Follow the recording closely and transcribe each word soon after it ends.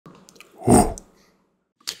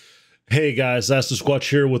Hey guys, Sasadesquatch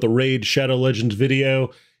here with a Raid Shadow Legends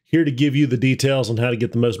video, here to give you the details on how to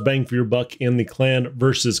get the most bang for your buck in the clan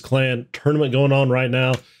versus clan tournament going on right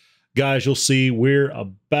now. Guys, you'll see we're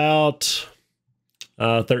about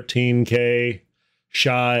 13K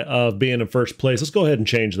shy of being in first place. Let's go ahead and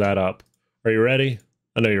change that up. Are you ready?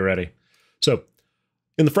 I know you're ready. So,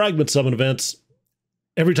 in the Fragment Summon events,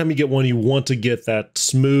 every time you get one, you want to get that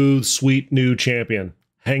smooth, sweet new champion.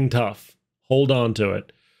 Hang tough. Hold on to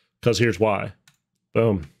it. Because here's why.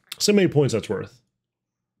 Boom. See how many points that's worth.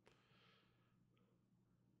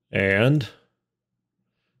 And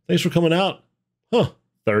thanks for coming out.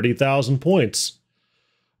 30,000 points.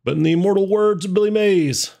 But in the immortal words of Billy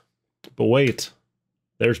Mays, but wait,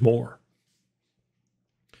 there's more.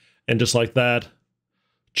 And just like that,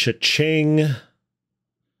 cha-ching,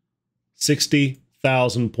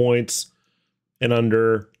 60,000 points in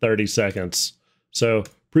under 30 seconds. So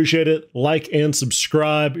appreciate it. Like and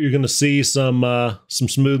subscribe. You're going to see some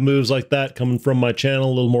smooth moves like that coming from my channel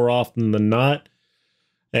a little more often than not.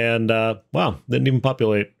 And wow, didn't even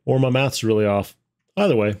populate, or my math's really off.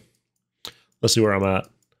 Either way, let's see where I'm at.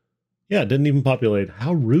 Yeah, didn't even populate.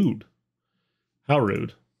 How rude. How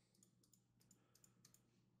rude.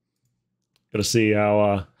 Gotta see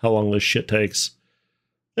how long this shit takes.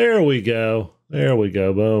 There we go. There we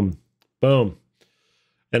go. Boom. Boom.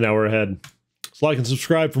 And now we're ahead. So like and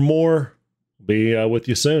subscribe for more. Be with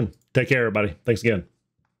you soon. Take care, everybody. Thanks again.